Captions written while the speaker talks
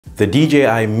The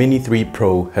DJI Mini 3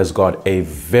 Pro has got a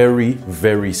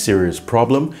very serious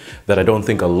problem that I don't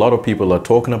think a lot of people are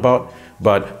talking about,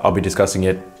 but I'll be discussing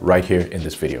it right here in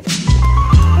this video.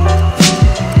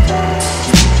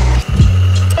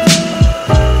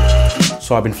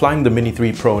 So I've been flying the Mini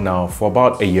 3 Pro now for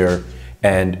about a year,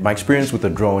 and my experience with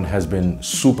the drone has been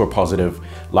super positive.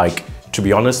 Like, to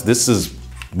be honest, this is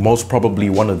most probably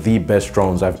one of the best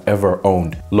drones I've ever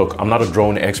owned. Look, I'm not a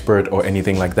drone expert or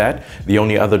anything like that. The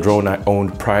only other drone I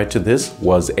owned prior to this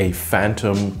was a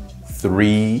Phantom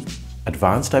 3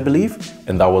 Advanced, I believe,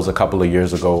 and that was a couple of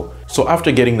years ago. So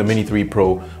after getting the Mini 3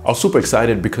 Pro, I was super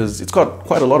excited because it's got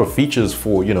quite a lot of features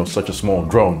for, such a small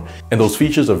drone, and those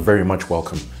features are very much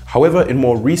welcome. However, in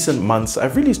more recent months,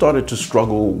 I've really started to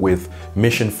struggle with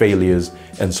mission failures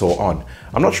and so on.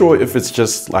 I'm not sure if it's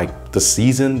just like the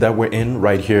season that we're in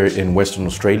right here in Western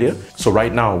Australia. So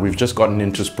right now we've just gotten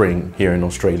into spring here in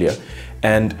Australia,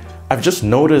 and I've just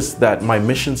noticed that my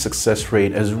mission success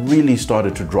rate has really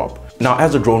started to drop. Now,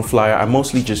 as a drone flyer, I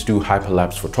mostly just do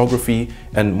hyperlapse photography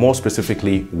and more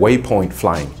specifically Waypoint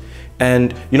flying.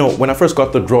 And when I first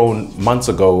got the drone months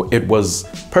ago, it was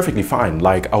perfectly fine.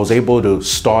 Like, I was able to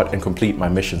start and complete my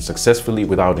mission successfully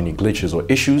without any glitches or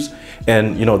issues.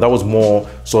 And that was more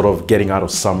sort of getting out of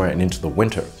summer and into the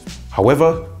winter.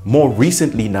 However, more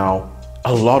recently now,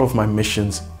 a lot of my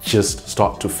missions just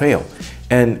start to fail.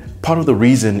 And part of the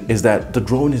reason is that the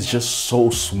drone is just so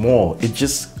small. It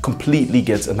just completely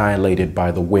gets annihilated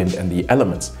by the wind and the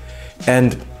elements.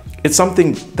 And it's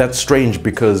something that's strange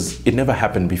because it never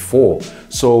happened before.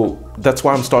 So that's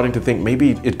why I'm starting to think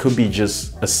maybe it could be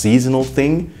just a seasonal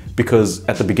thing, because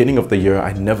at the beginning of the year,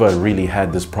 I never really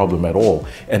had this problem at all.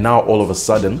 And now all of a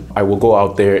sudden, I will go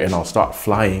out there and I'll start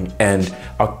flying, and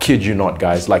I'll kid you not,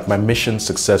 guys, like my mission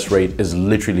success rate is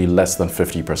literally less than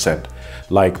 50%.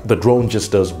 Like, the drone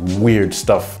just does weird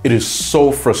stuff. It is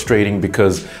so frustrating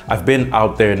because I've been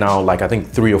out there now, like I think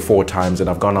 3 or 4 times, and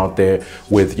I've gone out there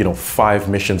with, 5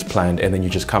 missions planned, and then you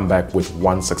just come back with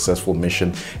 1 successful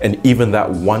mission. And even that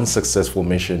 1 successful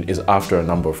mission is after a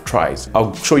number of tries.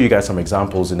 I'll show you guys some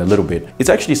examples in a little bit. It's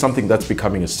actually something that's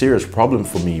becoming a serious problem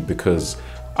for me because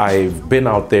I've been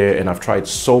out there and I've tried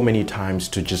so many times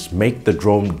to just make the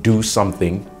drone do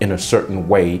something in a certain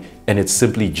way, and it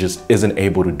simply just isn't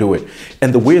able to do it.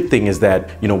 And the weird thing is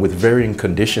that, with varying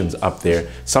conditions up there,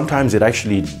 sometimes it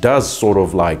actually does sort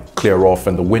of like clear off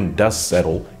and the wind does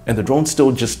settle, and the drone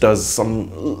still just does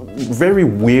some very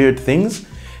weird things.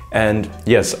 And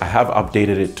yes, I have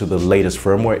updated it to the latest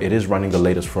firmware. It is running the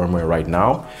latest firmware right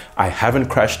now. I haven't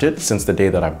crashed it since the day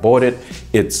that I bought it.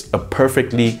 It's a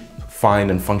perfectly fine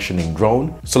and functioning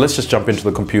drone. So let's just jump into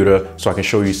the computer so I can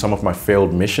show you some of my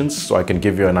failed missions, so I can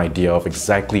give you an idea of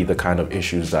exactly the kind of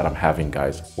issues that I'm having,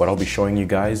 guys. What I'll be showing you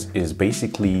guys is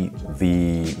basically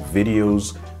the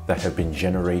videos that have been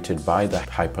generated by the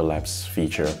Hyperlapse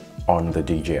feature on the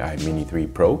DJI Mini 3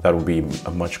 Pro. That will be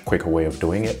a much quicker way of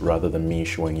doing it rather than me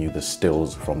showing you the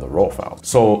stills from the raw files.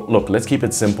 So look, let's keep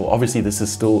it simple. Obviously, this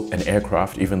is still an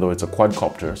aircraft, even though it's a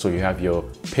quadcopter. So you have your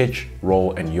pitch,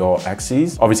 roll, and yaw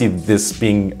axes. Obviously, this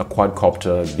being a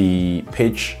quadcopter, the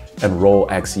pitch and roll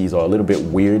axes are a little bit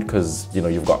weird because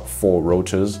you've got 4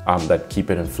 rotors that keep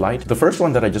it in flight. The first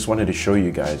one that I just wanted to show you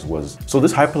guys was, so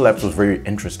this hyperlapse was very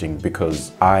interesting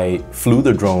because I flew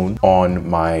the drone on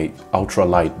my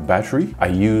ultralight battery. I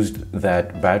used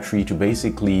that battery to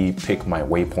basically pick my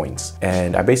waypoints,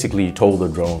 and I basically told the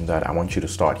drone that I want you to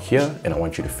start here and I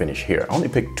want you to finish here. I only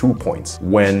picked 2 points.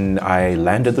 When I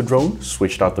landed the drone,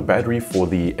 switched out the battery for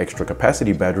the extra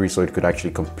capacity battery so it could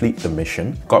actually complete the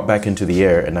mission, got back into the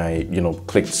air, and I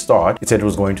clicked start. It said it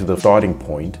was going to the starting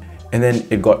point, and then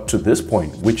it got to this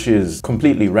point, which is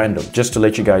completely random. Just to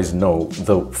let you guys know,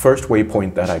 the first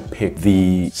waypoint that I picked,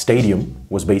 the stadium,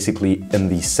 was basically in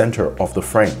the center of the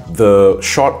frame. The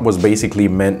shot was basically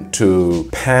meant to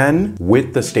pan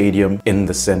with the stadium in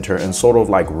the center and sort of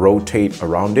like rotate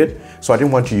around it. So I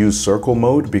didn't want to use circle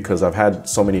mode because I've had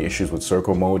so many issues with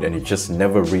circle mode and it just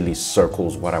never really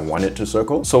circles what I want it to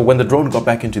circle. So when the drone got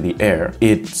back into the air,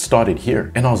 it started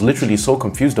here. And I was literally so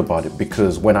confused about it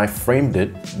because when I framed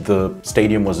it, the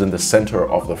stadium was in the center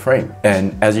of the frame.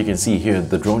 And as you can see here,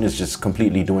 the drone is just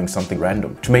completely doing something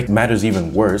random. To make matters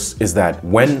even worse is that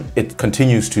when it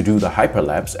continues to do the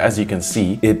hyperlapse, as you can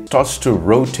see, it starts to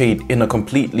rotate in a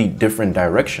completely different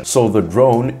direction. So the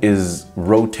drone is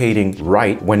rotating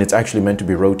right when it's actually meant to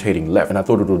be rotating left. And I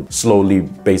thought it would slowly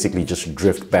basically just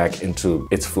drift back into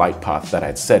its flight path that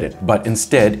I'd set it. But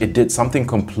instead, it did something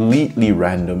completely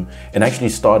random and actually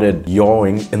started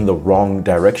yawing in the wrong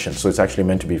direction. So it's actually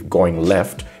meant to be going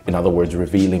left. in other words,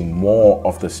 revealing more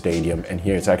of the stadium, and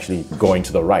here it's actually going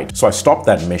to the right. So I stopped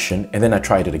that mission and then I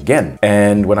tried it again.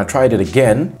 And when I tried it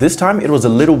again, this time it was a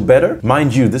little better.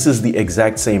 Mind you, this is the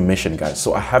exact same mission, guys,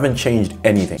 so I haven't changed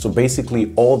anything. So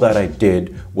basically all that I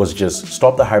did was just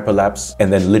stop the hyperlapse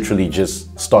and then literally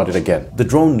just start it again. The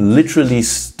drone literally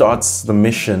starts the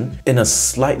mission in a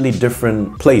slightly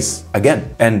different place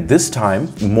again. And this time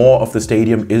more of the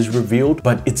stadium is revealed,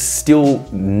 but it's still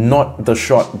not the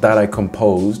shot that I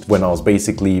composed when I was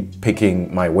basically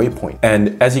picking my waypoint.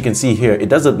 And as you can see here, it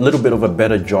does a little bit of a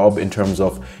better job in terms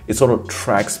of it sort of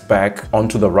tracks back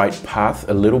onto the right path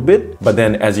a little bit, but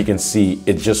then as you can see,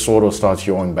 it just sort of starts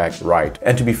yawing back right.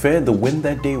 And to be fair, the wind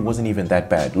that day wasn't even that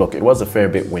bad. Look, it was a fair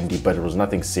bit windy, but it was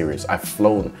nothing serious. I've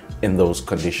flown in those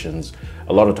conditions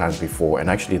a lot of times before, and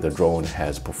actually the drone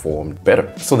has performed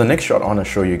better. So the next shot I want to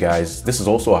show you guys, this is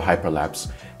also a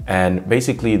hyperlapse. And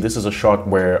basically this is a shot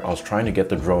where I was trying to get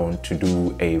the drone to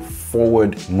do a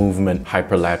forward movement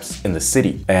hyperlapse in the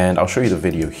city. And I'll show you the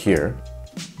video here.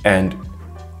 And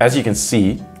as you can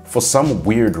see, for some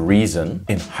weird reason,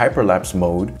 in hyperlapse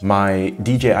mode, my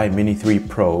DJI Mini 3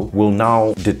 Pro will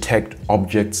now detect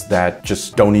objects that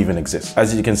just don't even exist.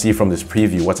 As you can see from this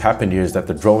preview, what's happened here is that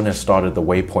the drone has started the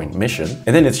Waypoint mission,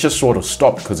 and then it's just sort of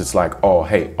stopped because it's like, oh,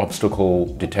 hey,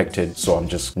 obstacle detected, so I'm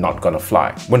just not gonna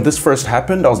fly. When this first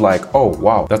happened, I was like, oh,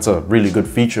 wow, that's a really good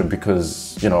feature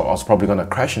because, you know, I was probably gonna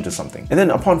crash into something. And then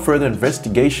upon further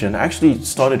investigation, I actually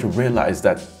started to realize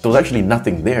that there was actually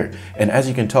nothing there. And as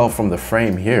you can tell from the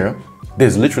frame here,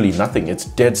 there's literally nothing. It's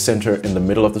dead center in the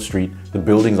middle of the street. The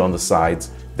building's on the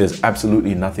sides. There's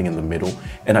absolutely nothing in the middle.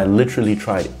 And I literally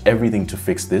tried everything to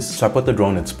fix this. So I put the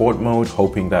drone in sport mode,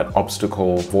 hoping that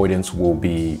obstacle avoidance will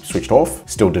be switched off.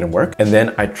 Still didn't work. And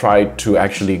then I tried to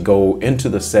actually go into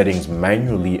the settings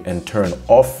manually and turn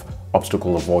off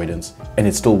obstacle avoidance, and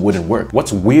it still wouldn't work.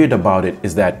 What's weird about it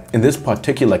is that in this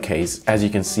particular case, as you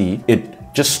can see,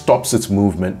 it just stops its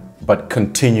movement, but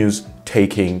continues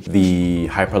taking the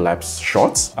hyperlapse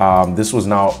shots. This was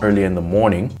now early in the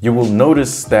morning. You will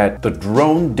notice that the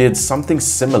drone did something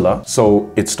similar. So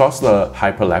it starts the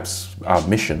hyperlapse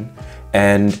mission,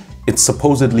 and it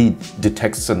supposedly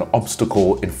detects an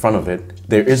obstacle in front of it.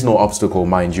 There is no obstacle,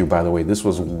 mind you, by the way. This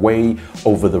was way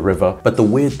over the river. But the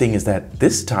weird thing is that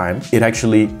this time it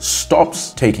actually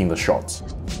stops taking the shots.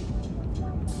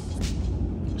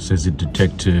 It says it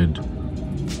detected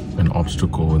an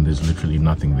obstacle and there's literally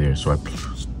nothing there. So I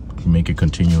make it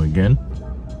continue again.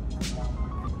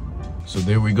 So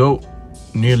there we go.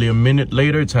 Nearly a minute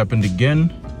later, it's happened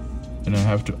again, and I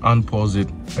have to unpause it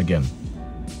again.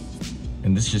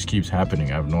 And this just keeps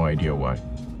happening. I have no idea why.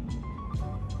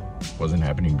 Wasn't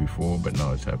happening before, but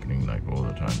now it's happening like all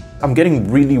the time. I'm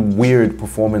getting really weird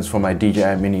performance from my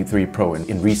DJI Mini 3 Pro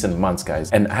in recent months,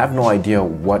 guys, and I have no idea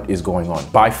what is going on.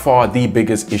 By far, the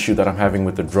biggest issue that I'm having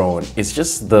with the drone is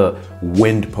just the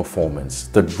wind performance.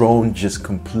 The drone just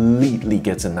completely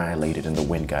gets annihilated in the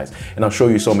wind, guys. And I'll show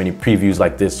you so many previews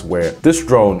like this where this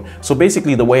drone, so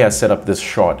basically the way I set up this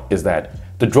shot is that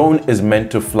the drone is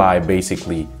meant to fly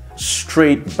basically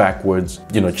straight backwards,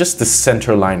 you know, just the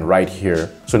center line right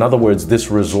here. So in other words, this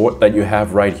resort that you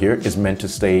have right here is meant to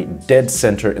stay dead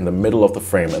center in the middle of the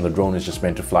frame, and the drone is just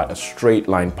meant to fly a straight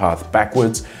line path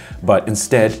backwards. But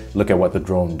instead, look at what the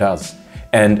drone does.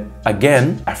 And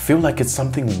again, I feel like it's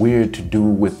something weird to do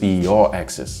with the yaw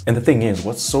axis. And the thing is,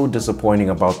 what's so disappointing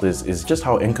about this is just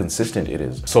how inconsistent it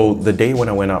is. So the day when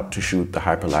I went out to shoot the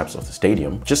hyperlapse of the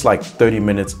stadium, just like 30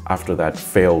 minutes after that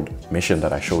failed mission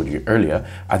that I showed you earlier,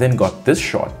 I then got this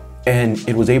shot, and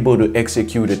it was able to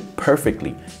execute it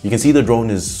perfectly. You can see the drone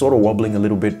is sort of wobbling a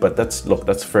little bit, but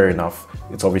that's fair enough.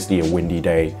 It's obviously a windy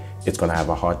day. It's gonna have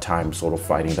a hard time sort of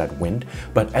fighting that wind.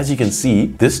 But as you can see,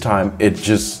 this time it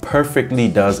just perfectly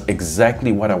does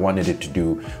exactly what I wanted it to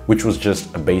do, which was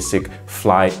just a basic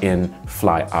fly in,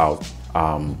 fly out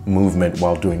movement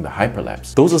while doing the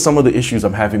hyperlapse. Those are some of the issues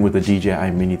I'm having with the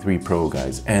DJI Mini 3 Pro,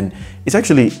 guys. And it's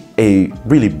actually a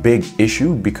really big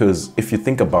issue because if you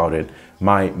think about it,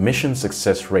 my mission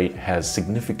success rate has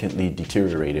significantly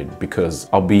deteriorated because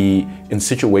I'll be in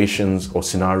situations or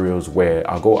scenarios where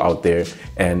I'll go out there,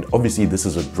 and obviously this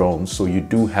is a drone, so you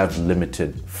do have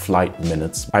limited flight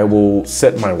minutes. I will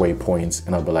set my waypoints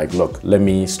and I'll be like, look, let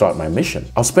me start my mission.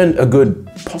 I'll spend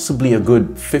possibly a good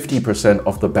 50%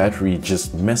 of the battery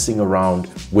just messing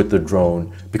around with the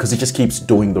drone because it just keeps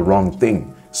doing the wrong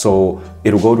thing. So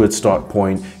it'll go to its start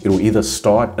point, it'll either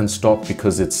start and stop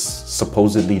because it's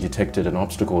supposedly detected an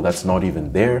obstacle that's not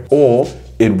even there, or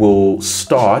it will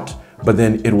start but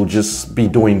then it will just be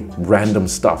doing random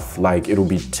stuff. Like it'll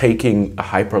be taking a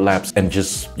hyperlapse and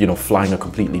just, you know, flying a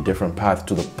completely different path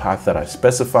to the path that I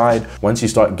specified. Once you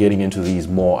start getting into these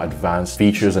more advanced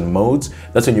features and modes,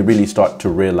 that's when you really start to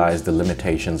realize the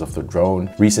limitations of the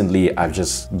drone. Recently, I've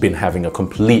just been having a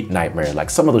complete nightmare. Like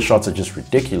some of the shots are just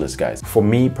ridiculous, guys. For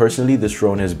me personally, this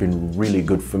drone has been really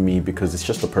good for me because it's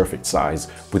just the perfect size.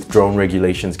 With drone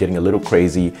regulations getting a little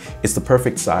crazy, it's the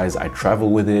perfect size. I travel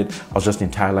with it. I was just in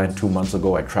Thailand 2 months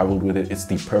ago. I traveled with it. It's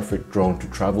the perfect drone to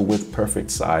travel with,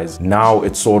 perfect size. Now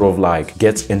it's sort of like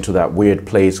gets into that weird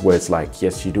place where it's like,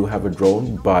 yes, you do have a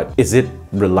drone, but is it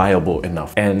reliable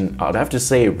enough? And I'd have to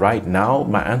say right now,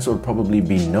 my answer would probably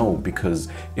be no, because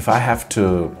if I have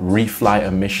to refly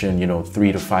a mission, you know,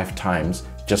 3 to 5 times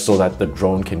just so that the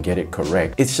drone can get it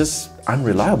correct, it's just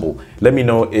unreliable. Let me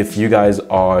know if you guys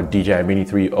are DJI Mini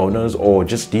 3 owners or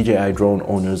just DJI drone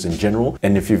owners in general.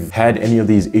 And if you've had any of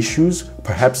these issues,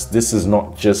 perhaps this is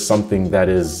not just something that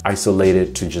is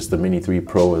isolated to just the Mini 3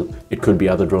 Pro. It could be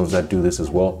other drones that do this as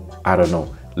well. I don't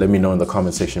know. Let me know in the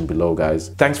comment section below, guys.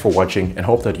 Thanks for watching and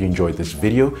hope that you enjoyed this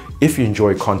video. If you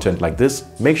enjoy content like this,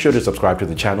 make sure to subscribe to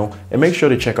the channel and make sure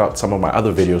to check out some of my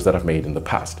other videos that I've made in the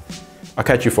past. I'll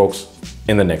catch you folks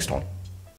in the next one.